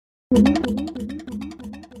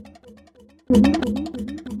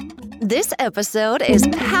This episode is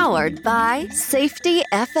powered by Safety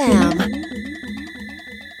FM.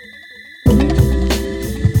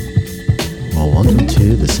 Well, welcome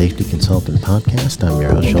to the Safety Consultant Podcast. I'm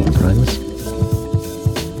your host, Sheldon Primus.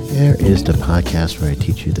 Here is the podcast where I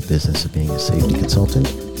teach you the business of being a safety consultant.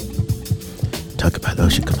 Talk about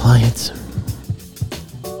OSHA compliance.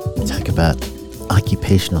 Talk about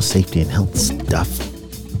occupational safety and health stuff.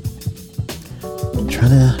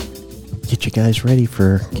 Trying to get you guys ready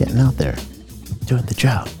for getting out there, doing the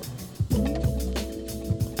job,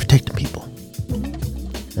 protecting people.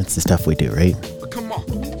 That's the stuff we do, right? Come on.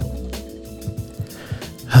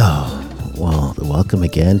 Oh, well, welcome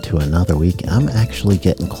again to another week. I'm actually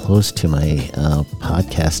getting close to my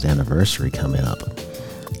podcast anniversary coming up,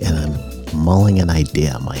 and I'm mulling an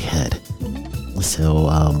idea in my head. So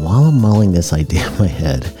while I'm mulling this idea in my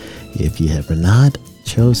head, if you have not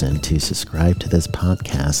chosen to subscribe to this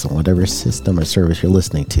podcast on whatever system or service you're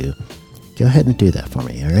listening to, go ahead and do that for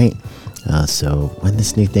me, all right? So when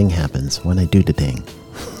this new thing happens, when I do the thing,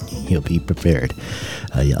 you'll be prepared.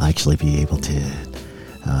 You'll actually be able to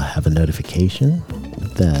have a notification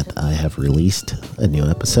that I have released a new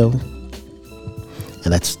episode.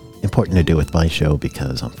 And that's important to do with my show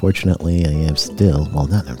because unfortunately I am still, well,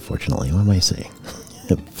 not unfortunately, what am I saying?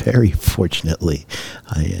 Very fortunately,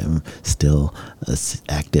 I am still an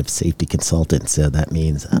active safety consultant. So that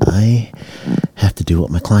means I have to do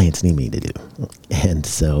what my clients need me to do. And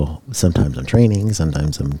so sometimes I'm training,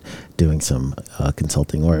 sometimes I'm doing some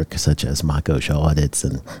consulting work, such as mock OSHA audits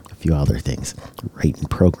and a few other things, writing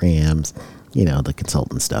programs, the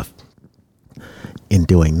consultant stuff. In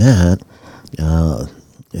doing that,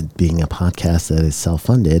 and being a podcast that is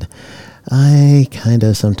self-funded, I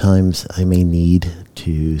sometimes may need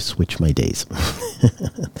to switch my days.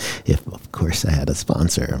 If, of course, I had a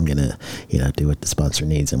sponsor, I'm going to, do what the sponsor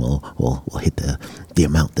needs and we'll hit the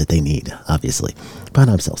amount that they need, obviously. But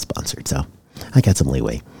I'm self-sponsored, so I got some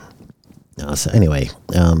leeway. So anyway,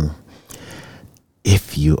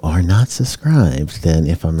 if you are not subscribed, then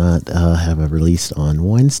if I'm not have a release on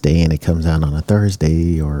Wednesday and it comes out on a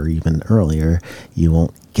Thursday or even earlier, you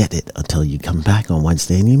won't get it until you come back on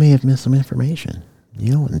Wednesday, and you may have missed some information.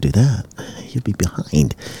 You don't want to do that. You'll be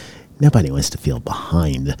behind. Nobody wants to feel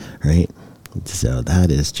behind, right? So that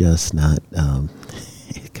is just not,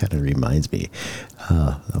 it kind of reminds me,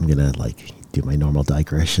 I'm going to do my normal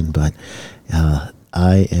digression, but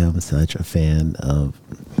I am such a fan of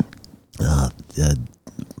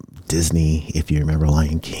Disney, if you remember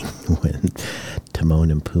Lion King, when Timon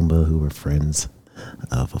and Pumbaa, who were friends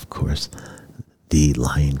of course, the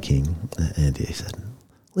Lion King, and they said,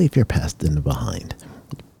 leave your past in the behind.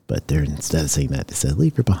 But they're, instead of saying that, they said,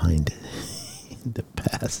 leave your behind in the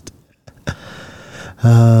past.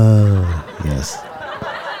 Yes.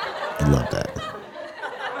 I love that.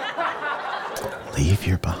 Leave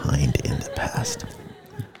your behind in the past.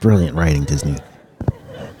 Brilliant writing, Disney.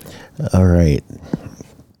 All right.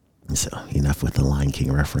 So, enough with the Lion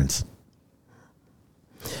King reference.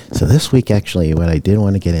 So this week, actually, what I did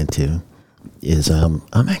want to get into is I'm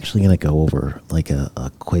actually going to go over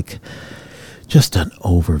a quick, just an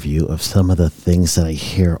overview of some of the things that I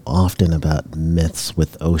hear often about myths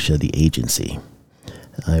with OSHA, the agency.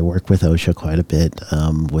 I work with OSHA quite a bit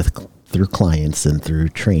through clients and through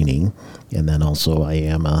training. And then also I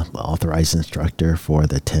am an authorized instructor for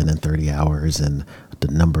the 10 and 30 hours and the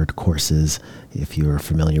numbered courses. If you're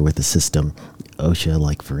familiar with the system,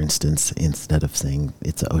 OSHA, for instance, instead of saying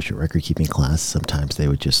it's an OSHA record keeping class, sometimes they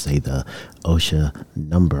would just say the OSHA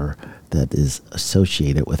number that is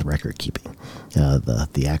associated with record keeping.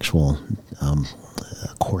 The actual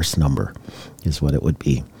course number is what it would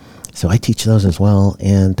be. So I teach those as well,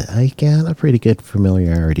 and I got a pretty good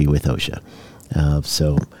familiarity with OSHA.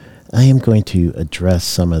 So I am going to address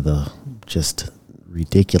some of the just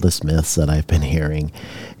ridiculous myths that I've been hearing,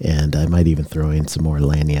 and I might even throw in some more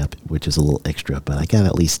lagniappe, which is a little extra, but I got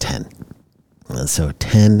at least 10. So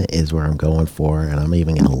 10 is where I'm going for, and I'm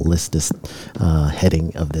even going to list this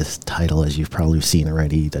heading of this title, as you've probably seen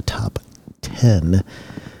already, the top 10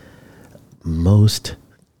 most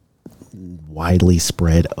widely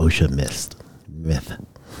spread OSHA myth.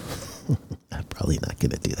 I'm probably not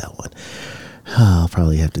going to do that one. I'll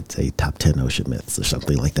probably have to say top 10 OSHA myths or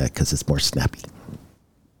something like that because it's more snappy.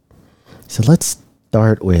 So let's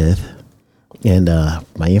start with, and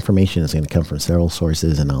my information is going to come from several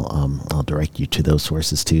sources, and I'll direct you to those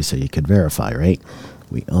sources too, so you could verify, right?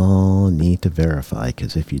 We all need to verify,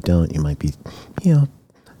 because if you don't, you might be,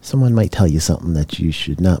 someone might tell you something that you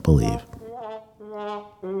should not believe.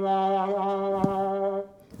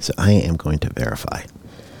 So I am going to verify.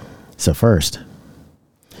 So first,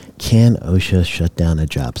 can OSHA shut down a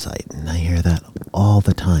job site? And I hear that all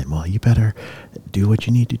the time. Well, you better do what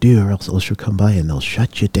you need to do or else OSHA will come by and they'll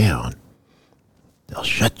shut you down. They'll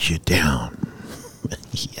shut you down.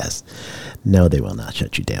 Yes. No, they will not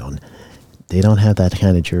shut you down. They don't have that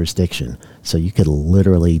kind of jurisdiction. So you could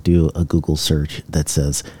literally do a Google search that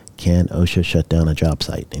says, can OSHA shut down a job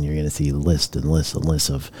site? And you're going to see lists and lists and lists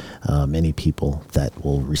of many people that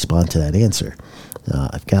will respond to that answer.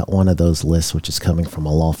 I've got one of those lists, which is coming from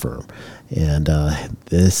a law firm. And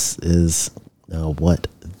this is what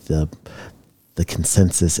the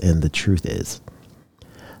consensus and the truth is.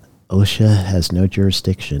 OSHA has no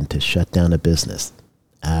jurisdiction to shut down a business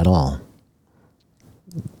at all.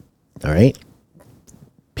 All right?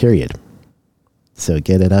 Period. So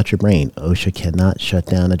get it out your brain. OSHA cannot shut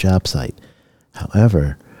down a job site.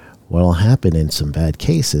 However, what will happen in some bad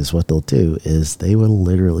cases, what they'll do is they will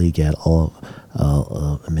literally get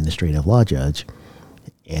administrative law judge,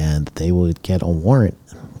 and they will get a warrant,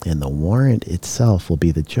 and the warrant itself will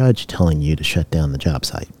be the judge telling you to shut down the job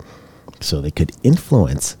site. So they could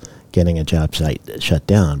influence getting a job site shut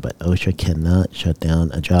down, but OSHA cannot shut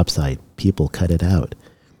down a job site. People, cut it out.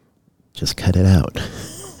 Just cut it out.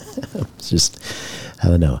 It's just, I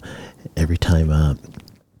don't know. Every time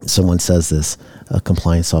someone says this, a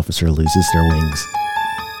compliance officer loses their wings.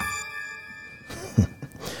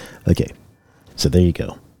 Okay, so there you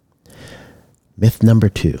go. Myth number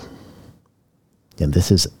 2. And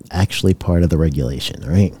this is actually part of the regulation, all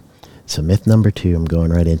right? So myth number 2, I'm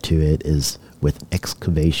going right into it, is with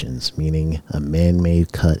excavations, meaning a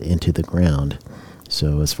man-made cut into the ground.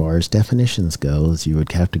 So as far as definitions goes, you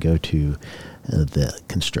would have to go to the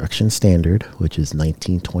construction standard, which is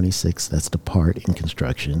 1926. That's the part in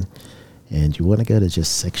construction. And you want to go to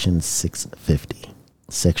just section 650.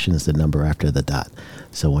 Section is the number after the dot.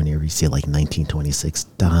 So when you see like 1926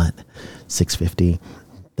 dot 650,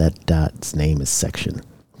 that dot's name is section.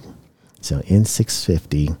 So in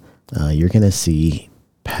 650, you're going to see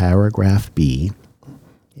paragraph B.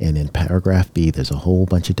 And in paragraph B, there's a whole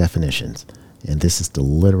bunch of definitions. And this is the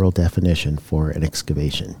literal definition for an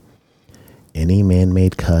excavation. Any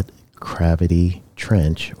man-made cut, cavity,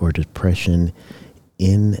 trench, or depression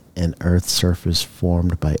in an earth surface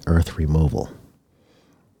formed by earth removal.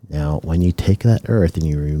 Now, when you take that earth and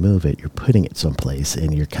you remove it, you're putting it someplace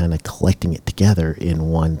and you're kind of collecting it together in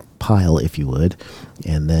one pile, if you would,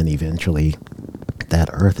 and then eventually that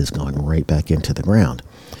earth is going right back into the ground.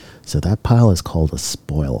 So that pile is called a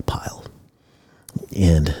spoil pile.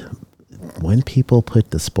 And when people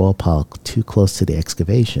put the spoil pile too close to the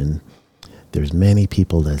excavation, there's many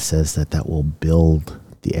people that says that that will build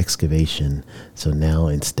the excavation. So now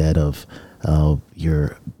instead of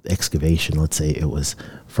your excavation, let's say it was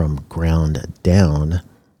from ground down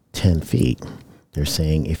 10 feet, they're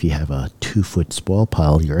saying if you have a 2-foot spoil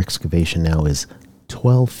pile, your excavation now is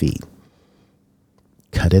 12 feet.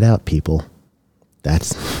 Cut it out, people.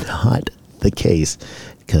 That's not the case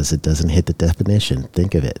because it doesn't hit the definition.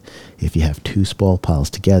 Think of it. If you have 2 spoil piles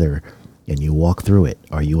together and you walk through it,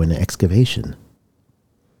 are you in an excavation?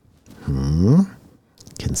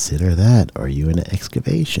 Consider that. Are you in an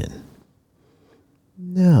excavation?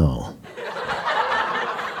 No.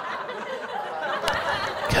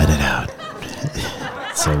 Cut it out.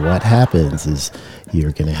 So what happens is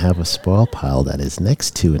you're going to have a spoil pile that is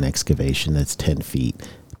next to an excavation that's 10 feet,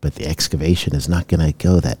 but the excavation is not going to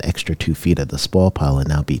go that extra 2 feet of the spoil pile and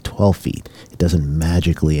now be 12 feet. It doesn't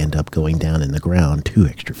magically end up going down in the ground 2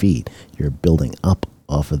 extra feet. You're building up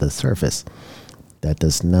off of the surface. That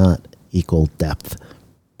does not equal depth.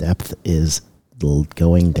 Depth is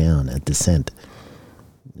going down, a descent.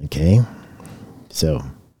 Okay? So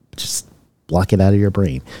just block it out of your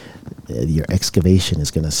brain. Your excavation is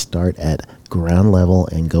going to start at ground level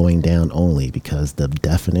and going down only because the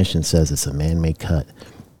definition says it's a man-made cut,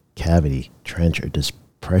 cavity, trench, or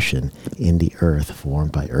depression in the earth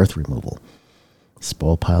formed by earth removal.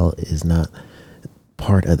 Spoil pile is not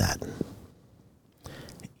part of that.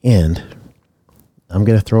 And I'm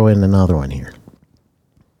going to throw in another one here.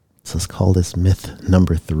 So let's call this myth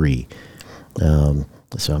number 3.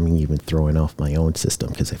 So I'm even throwing off my own system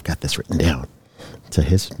because I've got this written down. So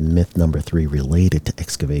here's myth number 3 related to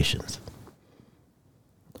excavations.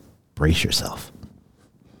 Brace yourself.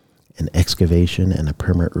 An excavation and a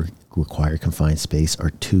permit required confined space are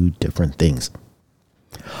 2 different things.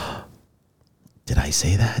 Did I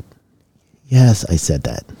say that? Yes, I said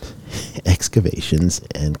that. Excavations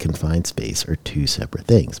and confined space are 2 separate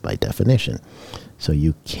things by definition. So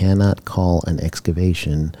you cannot call an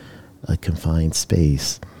excavation a confined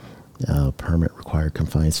space permit required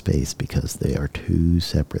confined space, because they are two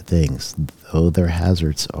separate things. Though their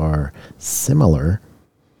hazards are similar,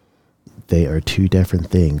 they are two different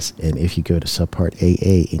things. And if you go to subpart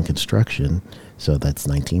AA in construction, so that's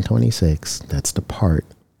 1926, that's the part.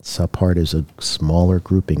 Subpart is a smaller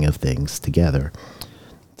grouping of things together.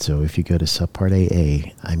 So if you go to subpart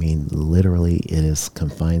AA, I mean, literally it is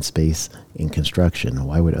confined space in construction.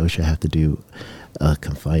 Why would OSHA have to do a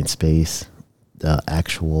confined space,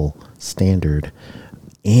 actual standard,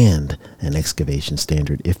 and an excavation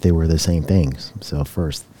standard if they were the same things? So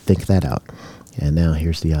first, think that out. And now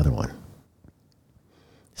here's the other one.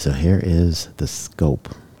 So here is the scope,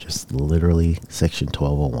 just literally section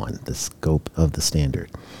 1201, the scope of the standard.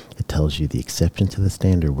 It tells you the exception to the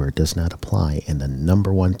standard where it does not apply, and the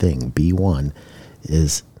number one thing, B1,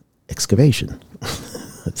 is excavation.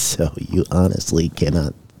 So you honestly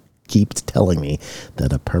cannot keep telling me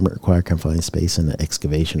that a permit required confined space and an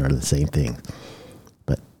excavation are the same thing.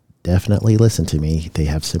 But definitely listen to me. They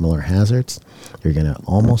have similar hazards. You're going to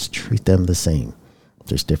almost treat them the same.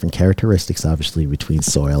 There's different characteristics, obviously, between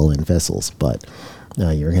soil and vessels, but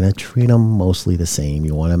you're going to treat them mostly the same.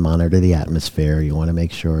 You want to monitor the atmosphere. You want to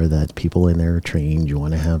make sure that people in there are trained. You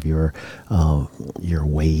want to have your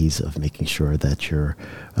ways of making sure that your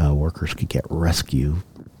workers could get rescued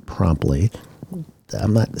promptly.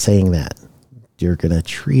 I'm not saying that. You're going to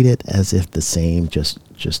treat it as if the same,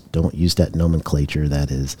 just don't use that nomenclature that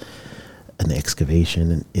is an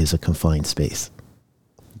excavation is a confined space.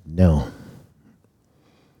 No.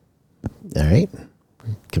 All right?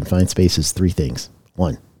 Confined space is three things.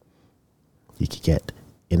 One, you can get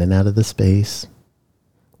in and out of the space,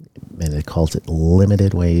 and it calls it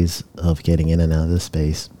limited ways of getting in and out of the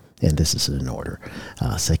space, and this is in order.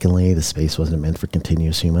 Secondly, the space wasn't meant for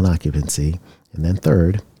continuous human occupancy. And then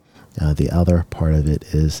third, the other part of it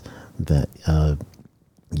is that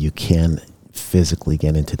you can physically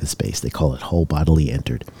get into the space. They call it whole bodily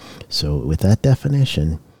entered. So with that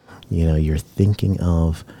definition, you're thinking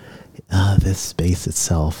of this space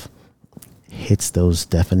itself hits those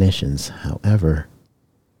definitions. However,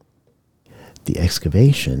 the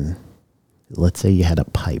excavation, let's say you had a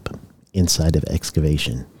pipe inside of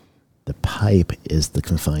excavation. The pipe is the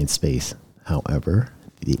confined space. However,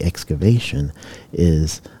 the excavation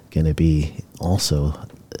is going to be also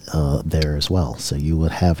there as well. So you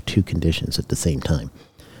would have two conditions at the same time.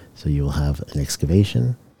 So you will have an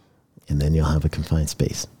excavation, and then you'll have a confined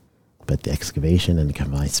space. But the excavation and the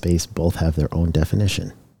confined space both have their own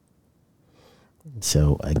definition.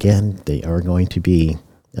 So again, they are going to be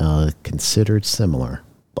considered similar,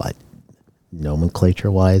 but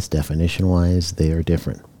nomenclature-wise, definition-wise, they are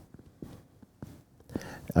different.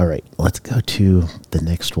 All right, let's go to the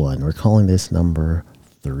next one. We're calling this number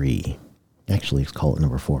 3. Actually, let's call it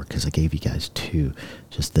number 4 because I gave you guys 2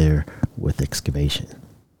 just there with excavation.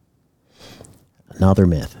 Another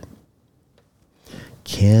myth.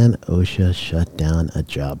 Can OSHA shut down a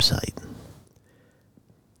job site?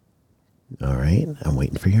 All right, I'm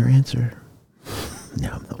waiting for your answer. No,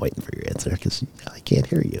 I'm not waiting for your answer because I can't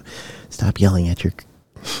hear you. Stop yelling at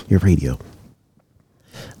your radio.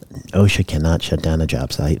 OSHA cannot shut down a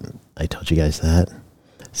job site. I told you guys that.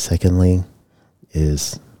 Secondly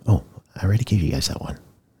is, I already gave you guys that one.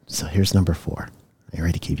 So here's number 4. I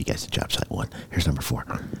already gave you guys the job site one. Here's number 4.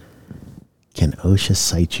 Can OSHA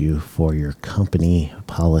cite you for your company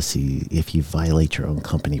policy if you violate your own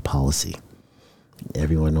company policy?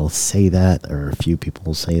 Everyone will say that, or a few people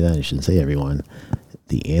will say that. I shouldn't say everyone.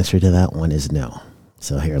 The answer to that one is no.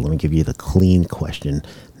 So here, let me give you the clean question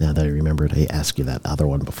now that I remembered I asked you that other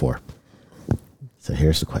one before. So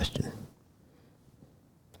here's the question.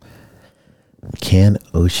 Can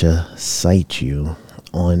OSHA cite you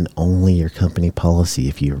on only your company policy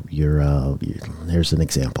if you're here's an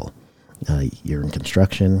example. You're in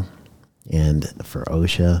construction, and for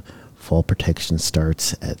OSHA, fall protection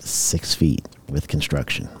starts at 6 feet with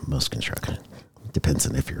construction, most construction. Depends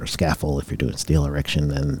on if you're a scaffold, if you're doing steel erection,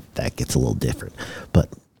 then that gets a little different. But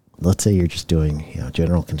let's say you're just doing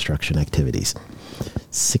general construction activities.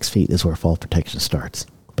 6 feet is where fall protection starts.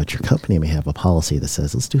 But your company may have a policy that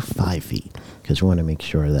says, let's do 5 feet, because we want to make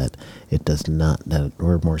sure that it does not, that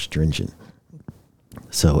we're more stringent.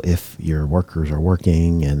 So if your workers are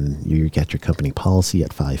working and you got your company policy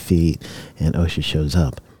at 5 feet and OSHA shows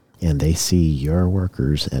up and they see your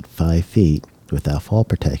workers at 5 feet without fall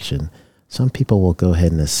protection, some people will go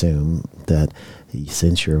ahead and assume that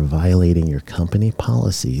since you're violating your company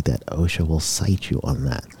policy, that OSHA will cite you on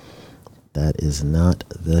that. That is not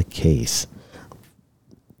the case.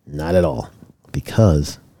 Not at all.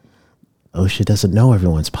 Because OSHA doesn't know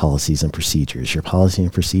everyone's policies and procedures. Your policy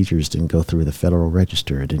and procedures didn't go through the Federal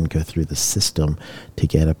Register. It didn't go through the system to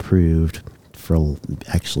get approved for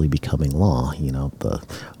actually becoming law. You know, the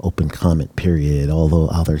open comment period, all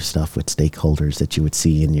the other stuff with stakeholders that you would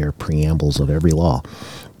see in your preambles of every law.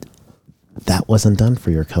 That wasn't done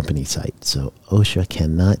for your company site. So OSHA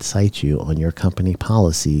cannot cite you on your company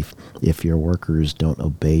policy if your workers don't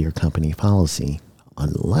obey your company policy,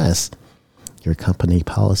 unless your company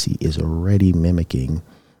policy is already mimicking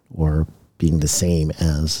or being the same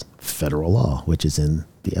as federal law, which is in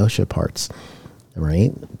the OSHA parts,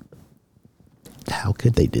 right? How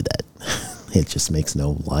could they do that? It just makes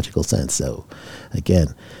no logical sense. So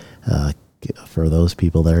again, for those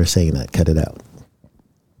people that are saying that, cut it out.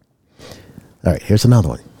 All right, here's another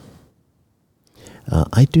one.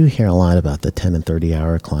 I do hear a lot about the 10 and 30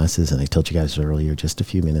 hour classes, and I told you guys earlier, just a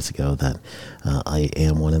few minutes ago, that I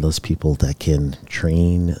am one of those people that can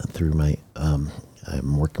train through my,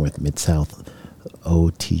 I'm working with Mid-South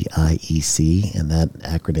OTIEC, and that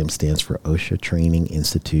acronym stands for OSHA Training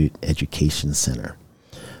Institute Education Center.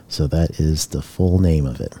 So that is the full name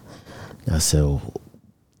of it. So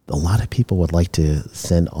a lot of people would like to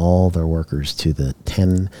send all their workers to the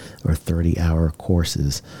 10 or 30 hour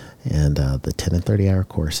courses. And the 10 and 30 hour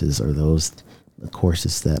courses are those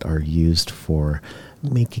courses that are used for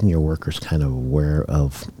making your workers kind of aware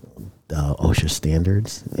of OSHA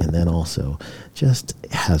standards, and then just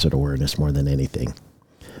hazard awareness more than anything.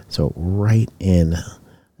 So right in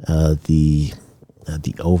the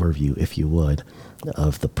overview, if you would,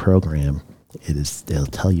 of the program, they'll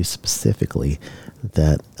tell you specifically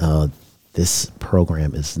that this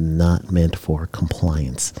program is not meant for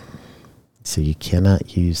compliance. So you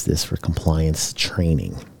cannot use this for compliance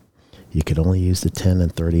training. You can only use the 10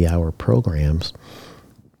 and 30 hour programs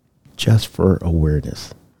just for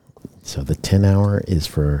awareness. So the 10 hour is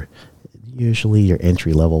for usually your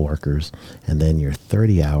entry level workers, and then your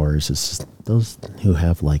 30 hours is those who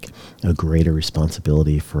have like a greater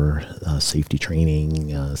responsibility for safety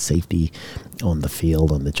training, safety on the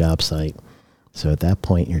field, on the job site. So at that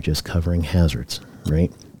point, you're just covering hazards,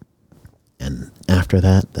 right? And after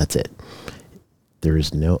that, that's it. There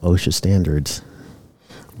is no OSHA standards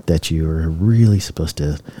that you're really supposed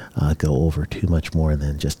to go over too much more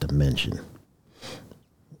than just a mention.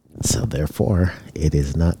 So therefore, it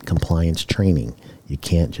is not compliance training. You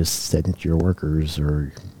can't just send your workers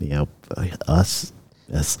or, us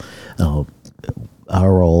as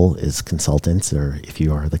our role as consultants, or if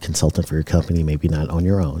you are the consultant for your company, maybe not on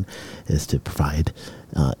your own, is to provide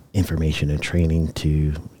information and training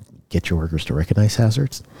to get your workers to recognize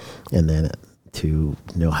hazards, and then to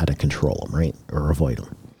know how to control them, right? Or avoid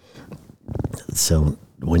them. So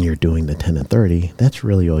when you're doing the 10 and 30, that's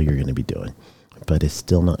really all you're going to be doing. But it's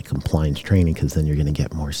still not compliance training, because then you're going to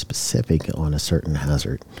get more specific on a certain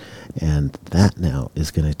hazard. And that now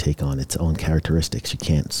is going to take on its own characteristics. You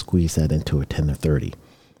can't squeeze that into a 10 or 30.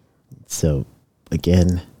 So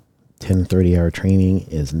again, 10 and 30 hour training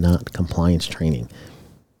is not compliance training.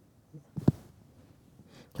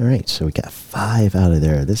 All right, so we got 5 out of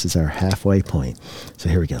there. This is our halfway point. So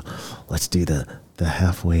here we go. Let's do the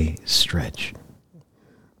halfway stretch.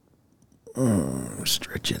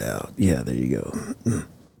 Stretch it out. Yeah, there you go.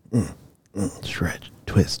 Stretch.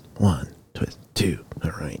 Twist. 1. Twist. 2.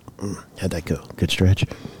 All right. How'd that go? Good stretch?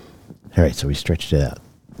 All right, so we stretched it out.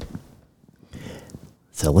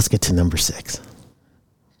 So let's get to number 6.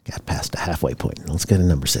 Got past the halfway point. Let's go to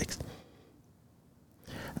number 6.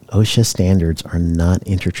 OSHA standards are not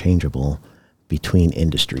interchangeable between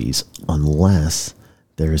industries unless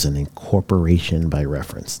there is an incorporation by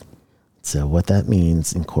reference. So what that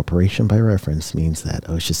means, incorporation by reference, means that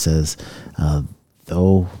OSHA says,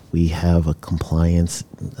 though we have a compliance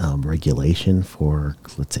regulation for,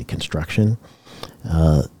 let's say, construction,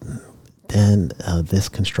 then this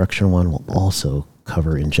construction one will also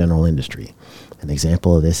cover in general industry. An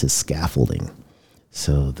example of this is scaffolding.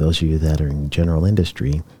 So those of you that are in general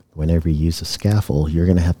industry, whenever you use a scaffold, you're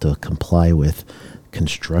going to have to comply with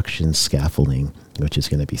construction scaffolding, which is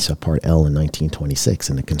going to be subpart L in 1926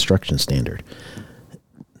 in the construction standard.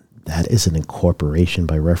 That is an incorporation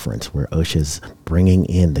by reference, where OSHA is bringing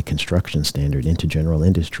in the construction standard into general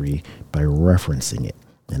industry by referencing it.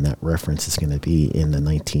 And that reference is going to be in the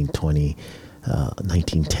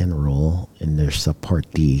 1910 rule. In their subpart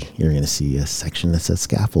D, you're going to see a section that says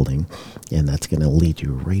scaffolding, and that's going to lead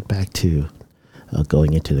you right back to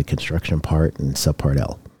going into the construction part and subpart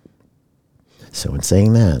L. So in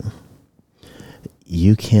saying that,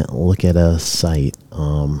 you can't look at a site,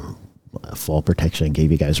 fall protection I gave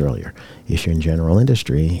you guys earlier. If you're in general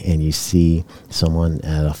industry and you see someone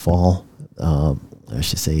at a fall I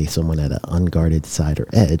should say someone at an unguarded side or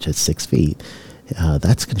edge at 6 feet,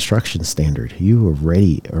 that's construction standard. You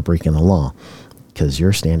already are breaking the law because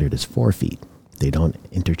your standard is 4 feet. They don't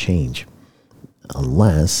interchange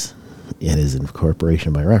unless it is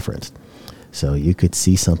incorporation by reference. So you could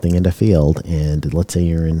see something in the field, and let's say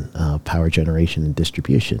you're in power generation and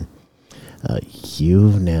distribution.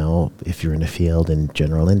 You now, if you're in the field in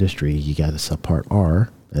general industry, you got a subpart R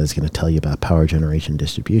that is going to tell you about power generation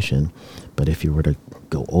distribution. But if you were to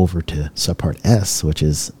go over to subpart S, which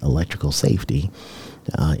is electrical safety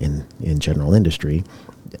in general industry,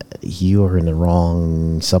 you are in the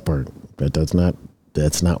wrong subpart. But that's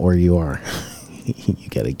not where you are. You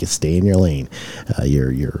got to stay in your lane.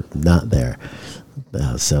 You're not there.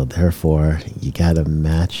 So therefore, you got to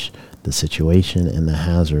match the situation and the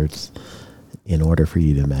hazards in order for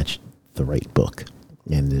you to match the right book.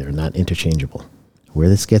 And they're not interchangeable. Where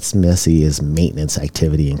this gets messy is maintenance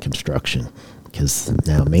activity and construction. Because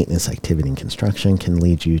now maintenance activity and construction can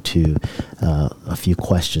lead you to a few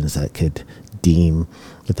questions that could deem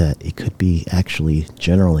that it could be actually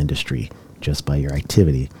general industry just by your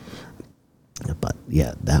activity. But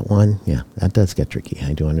yeah, that does get tricky.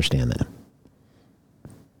 I do understand that.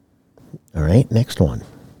 All right, next one.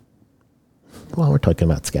 Well, we're talking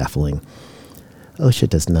about scaffolding. OSHA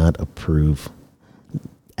does not approve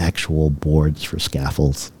actual boards for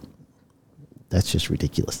scaffolds. That's just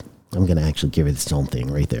ridiculous. I'm going to actually give it its own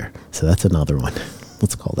thing right there. So that's another one.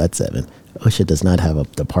 Let's call that 7. OSHA does not have a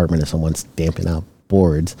department of someone stamping out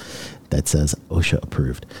boards that says OSHA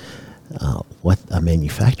approved. What a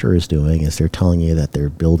manufacturer is doing is they're telling you that they're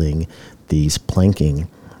building these planking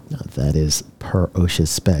that is per OSHA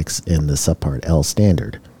specs in the subpart L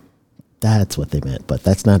standard. That's what they meant, but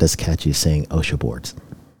that's not as catchy as saying OSHA boards.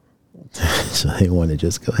 So they want to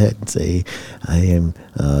just go ahead and say,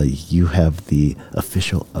 you have the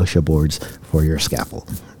official OSHA boards for your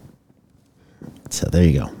scaffold. So there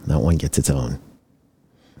you go. That one gets its own.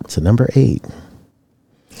 So number 8,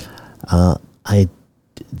 I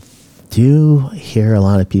do hear a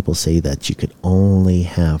lot of people say that you could only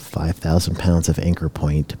have 5,000 pounds of anchor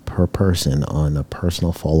point per person on a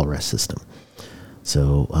personal fall arrest system.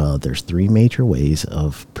 So there's 3 major ways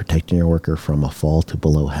of protecting your worker from a fall to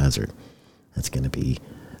below hazard. That's going to be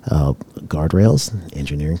guardrails,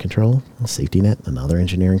 engineering control, safety net, another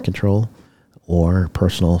engineering control, or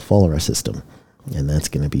personal fall arrest system. And that's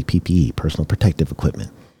going to be PPE, personal protective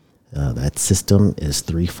equipment. That system is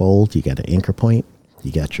threefold. You got an anchor point,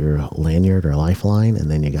 you got your lanyard or lifeline,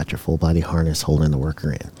 and then you got your full body harness holding the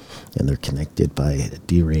worker in. And they're connected by a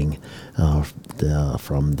D-ring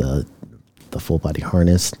from the full body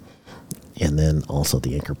harness, and then also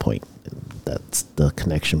the anchor point. That's the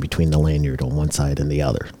connection between the lanyard on one side and the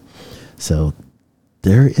other. So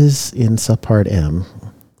there is in subpart M,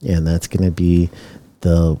 and that's going to be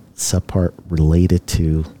the subpart related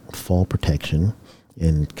to fall protection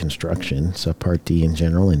in construction, subpart D in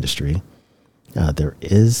general industry. There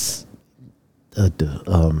is a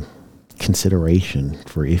consideration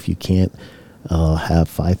for if you can't have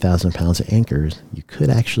 5,000 pounds of anchors, you could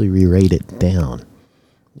actually re-rate it down.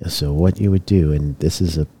 So what you would do, and this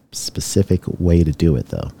is a specific way to do it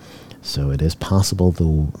though. So it is possible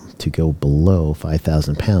to go below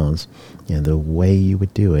 5,000 pounds, and the way you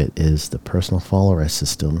would do it is the personal fall arrest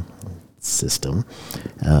system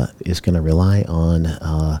is going to rely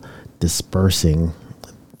on dispersing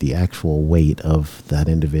the actual weight of that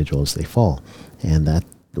individual as they fall, and that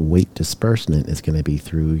the weight disbursement is going to be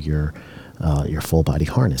through your full body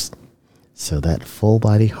harness. So that full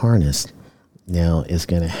body harness now is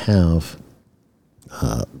going to have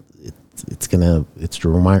it's the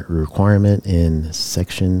requirement in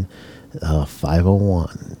section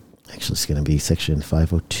 501. Actually, it's going to be section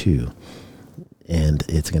 502, and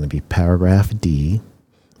it's going to be paragraph D.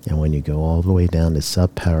 And when you go all the way down to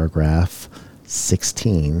subparagraph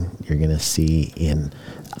 16, you're going to see in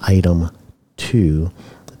item 2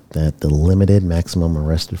 that the limited maximum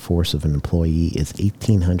arrested force of an employee is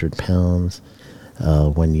 1,800 pounds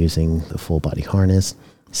when using the full body harness.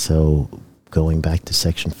 So going back to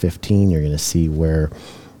section 15, you're going to see where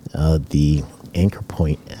the anchor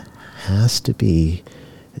point has to be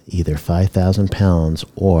either 5,000 pounds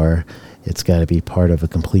or it's got to be part of a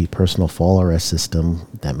complete personal fall arrest system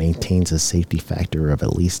that maintains a safety factor of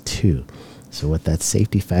at least 2. So what that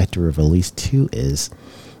safety factor of at least 2 is,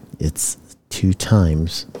 it's 2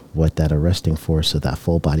 times what that arresting force of that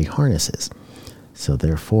full body harness is. So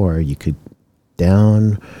therefore, you could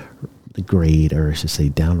downgrade, or I should say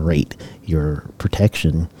downrate your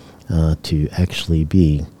protection to actually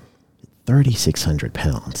be 3,600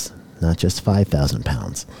 pounds, not just 5,000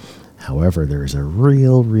 pounds. However, there's a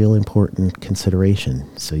real important consideration.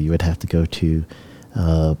 So you would have to go to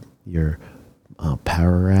your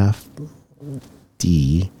paragraph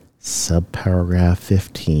D, subparagraph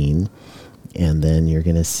 15, and then you're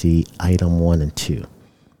going to see item 1 and 2.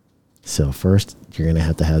 So first, you're going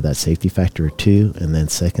to have that safety factor of 2, and then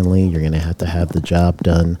secondly, you're going to have the job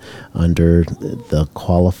done under the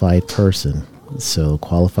qualified person. So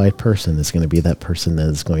qualified person is going to be that person that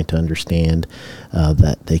is going to understand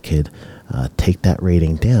that they could take that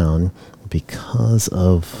rating down because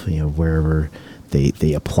of wherever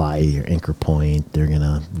they apply your anchor point. They're going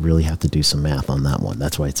to really have to do some math on that one.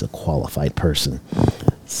 That's why it's a qualified person.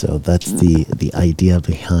 So that's the idea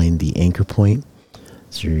behind the anchor point.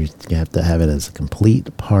 So you have to have it as a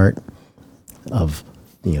complete part of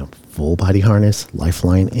full body harness,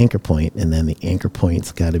 lifeline, anchor point, and then the anchor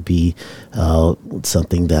point's got to be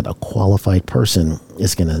something that a qualified person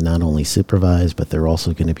is going to not only supervise, but they're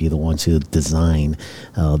also going to be the ones who design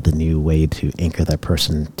the new way to anchor that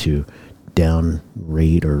person to down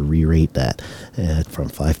rate or re-rate that from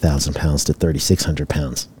 5,000 pounds to 3,600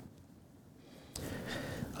 pounds.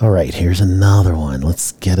 All right, here's another one.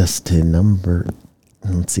 Let's get us to number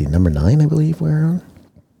 9, I believe we're on.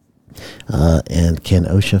 And can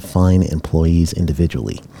OSHA fine employees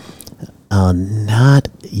individually? Not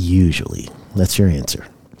usually. That's your answer.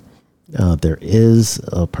 There is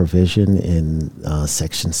a provision in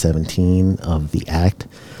Section 17 of the Act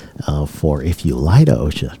for if you lie to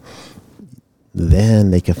OSHA,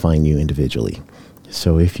 then they can fine you individually.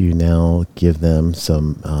 So if you now give them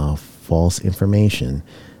some false information,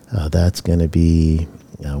 that's going to be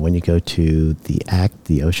when you go to the Act,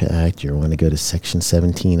 the OSHA Act, you're going to go to Section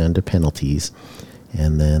 17 under penalties,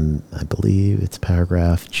 and then I believe it's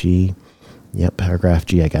paragraph G. Yep, paragraph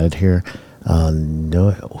G. I got it here.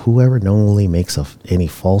 Whoever knowingly makes any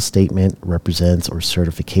false statement, represents, or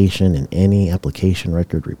certification in any application,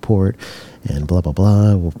 record, report, and blah blah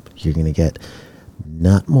blah, you're going to get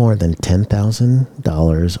not more than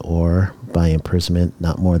 $10,000 or by imprisonment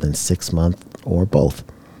not more than 6 months or both.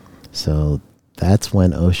 So that's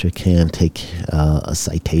when OSHA can take a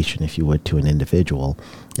citation, if you would, to an individual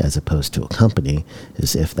as opposed to a company,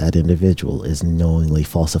 is if that individual is knowingly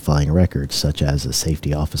falsifying records, such as a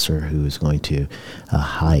safety officer who is going to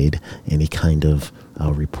hide any kind of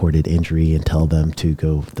reported injury and tell them to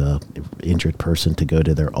go, the injured person to go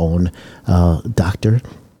to their own doctor.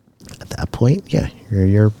 At that point, yeah,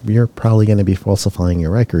 you're probably going to be falsifying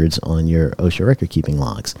your records on your OSHA record keeping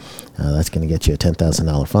logs. That's going to get you a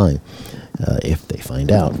 $10,000 fine if they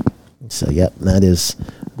find out. So, yep, that is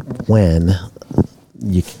when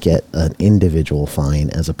you could get an individual fine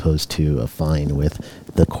as opposed to a fine with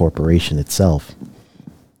the corporation itself.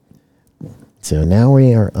 So now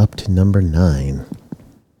we are up to number 9.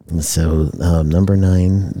 So number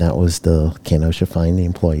 9, that was the can OSHA fine the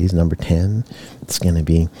employees. Number 10, it's going to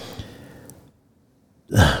be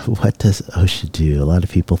what does OSHA do? A lot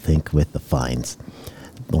of people think with the fines.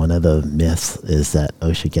 One of the myths is that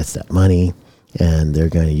OSHA gets that money and they're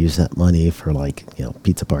going to use that money for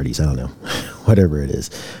pizza parties. I don't know, whatever it is.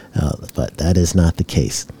 But that is not the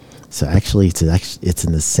case. So actually, it's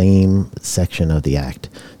in the same section of the Act.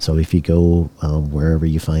 So if you go wherever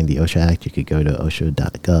you find the OSHA Act, you could go to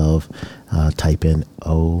OSHA.gov, type in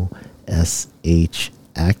OSH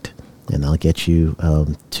Act, and I'll get you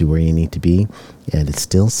to where you need to be. And it's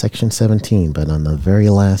still Section 17, but on the very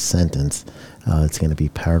last sentence, it's going to be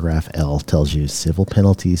paragraph L, tells you civil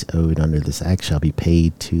penalties owed under this act shall be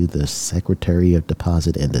paid to the Secretary of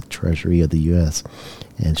Deposit and the Treasury of the U.S.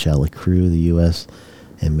 and shall accrue the U.S.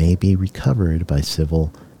 and may be recovered by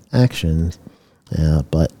civil actions,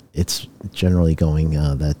 but it's generally going,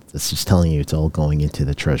 that's just telling you it's all going into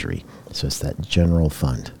the Treasury. So it's that general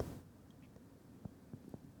fund.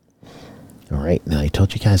 All right, now I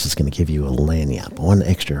told you guys it's going to give you a lanyard, one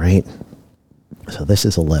extra, right? So this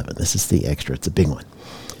is 11. This is the extra. It's a big one.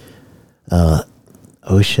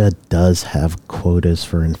 OSHA does have quotas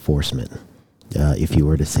for enforcement. If you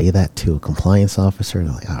were to say that to a compliance officer,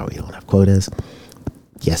 they're like, oh, we don't have quotas.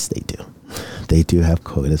 Yes, they do. They do have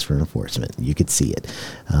quotas for enforcement. You could see it.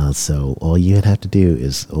 So all you'd have to do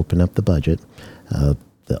is open up the budget, the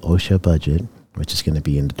OSHA budget, which is going to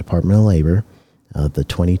be in the Department of Labor, the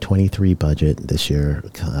 2023 budget this year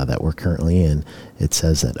that we're currently in. It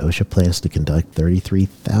says that OSHA plans to conduct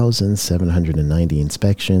 33,790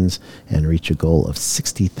 inspections and reach a goal of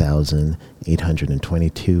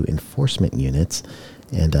 60,822 enforcement units.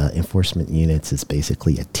 And enforcement units is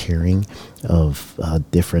basically a tiering of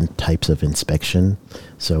different types of inspection.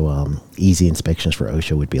 So easy inspections for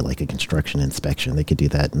OSHA would be like a construction inspection. They could do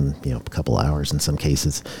that in a couple hours in some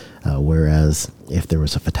cases. Whereas if there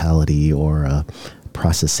was a fatality or a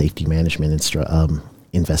process safety management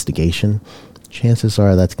investigation, chances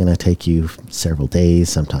are that's going to take you several days,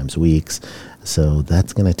 sometimes weeks. So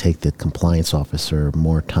that's going to take the compliance officer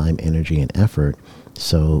more time, energy, and effort.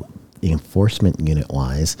 So enforcement unit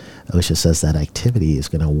wise, OSHA says that activity is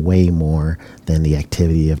going to weigh more than the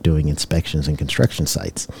activity of doing inspections in construction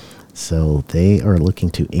sites. So they are looking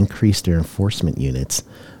to increase their enforcement units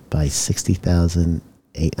by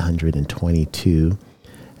 60,822.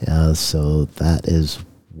 So that is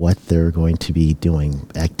what they're going to be doing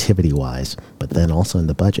activity wise. But then also in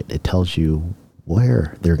the budget, it tells you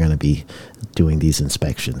where they're going to be doing these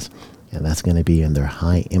inspections. And that's going to be in their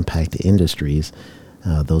high impact industries.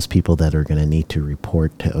 Those people that are going to need to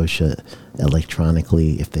report to OSHA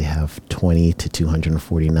electronically if they have 20 to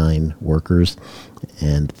 249 workers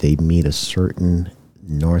and they meet a certain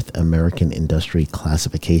North American Industry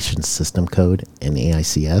Classification System code,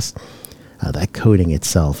 NAICS. That coding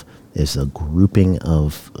itself is a grouping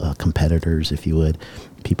of competitors, if you would,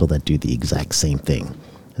 people that do the exact same thing.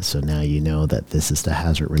 So now you know that this is the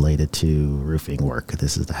hazard related to roofing work.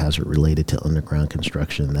 This is the hazard related to underground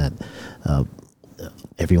construction, that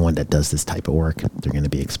everyone that does this type of work, they're going to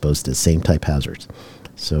be exposed to the same type hazards.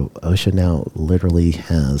 So OSHA now literally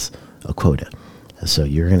has a quota. So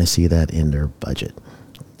you're going to see that in their budget.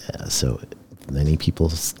 So many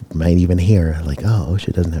people might even hear like, oh,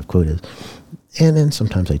 OSHA doesn't have quotas. And then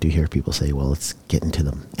sometimes I do hear people say, well, it's getting to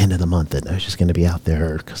the end of the month and OSHA's going to be out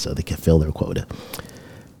there so they can fill their quota.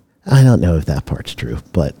 I don't know if that part's true,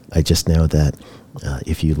 but I just know that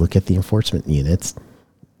if you look at the enforcement units,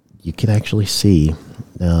 you can actually see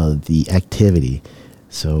the activity.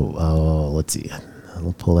 So let's see.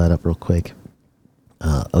 I'll pull that up real quick.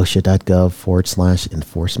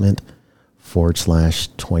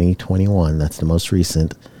 OSHA.gov/enforcement/2021. That's the most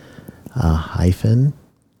recent.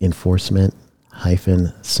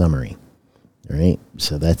 -enforcement-summary. All right.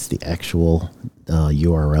 So that's the actual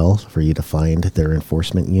URL for you to find their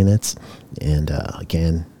enforcement units. And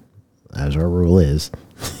again, as our rule is,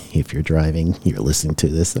 if you're driving, you're listening to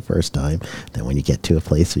this the first time, then when you get to a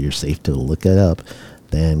place where you're safe to look it up,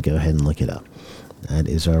 then go ahead and look it up. That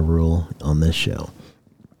is our rule on this show.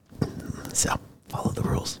 So follow the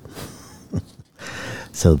rules.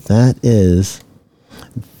 So that is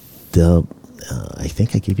the, I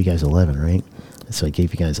think I gave you guys 11, right? So I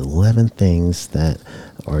gave you guys 11 things that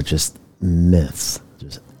are just myths,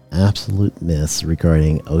 just absolute myths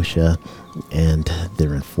regarding OSHA and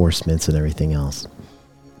their enforcements and everything else.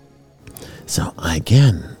 So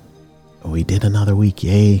again, we did another week,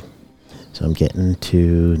 yay. So I'm getting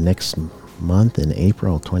to next month in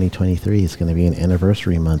April 2023. It's going to be an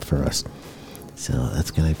anniversary month for us. So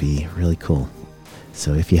that's going to be really cool.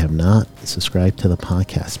 So if you have not subscribed to the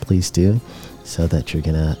podcast, please do, so that you're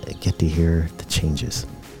going to get to hear the changes.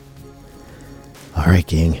 All right,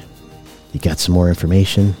 gang. You got some more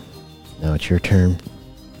information. Now it's your turn.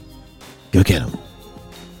 Go get them.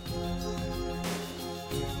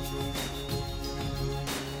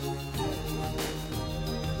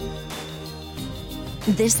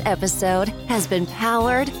 This episode has been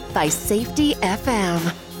powered by Safety FM.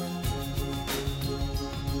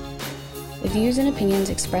 The views and opinions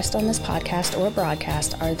expressed on this podcast or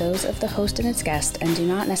broadcast are those of the host and its guest and do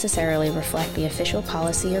not necessarily reflect the official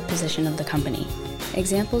policy or position of the company.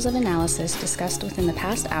 Examples of analysis discussed within the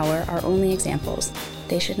past hour are only examples.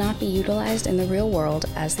 They should not be utilized in the real world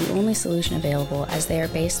as the only solution available, as they are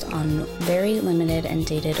based on very limited and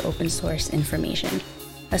dated open source information.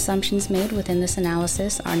 Assumptions made within this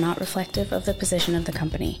analysis are not reflective of the position of the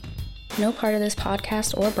company. No part of this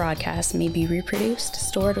podcast or broadcast may be reproduced,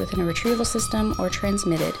 stored within a retrieval system, or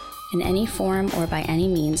transmitted in any form or by any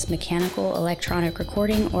means, mechanical, electronic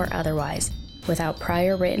recording, or otherwise, without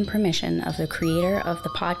prior written permission of the creator of the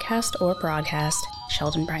podcast or broadcast,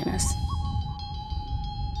 Sheldon Primus.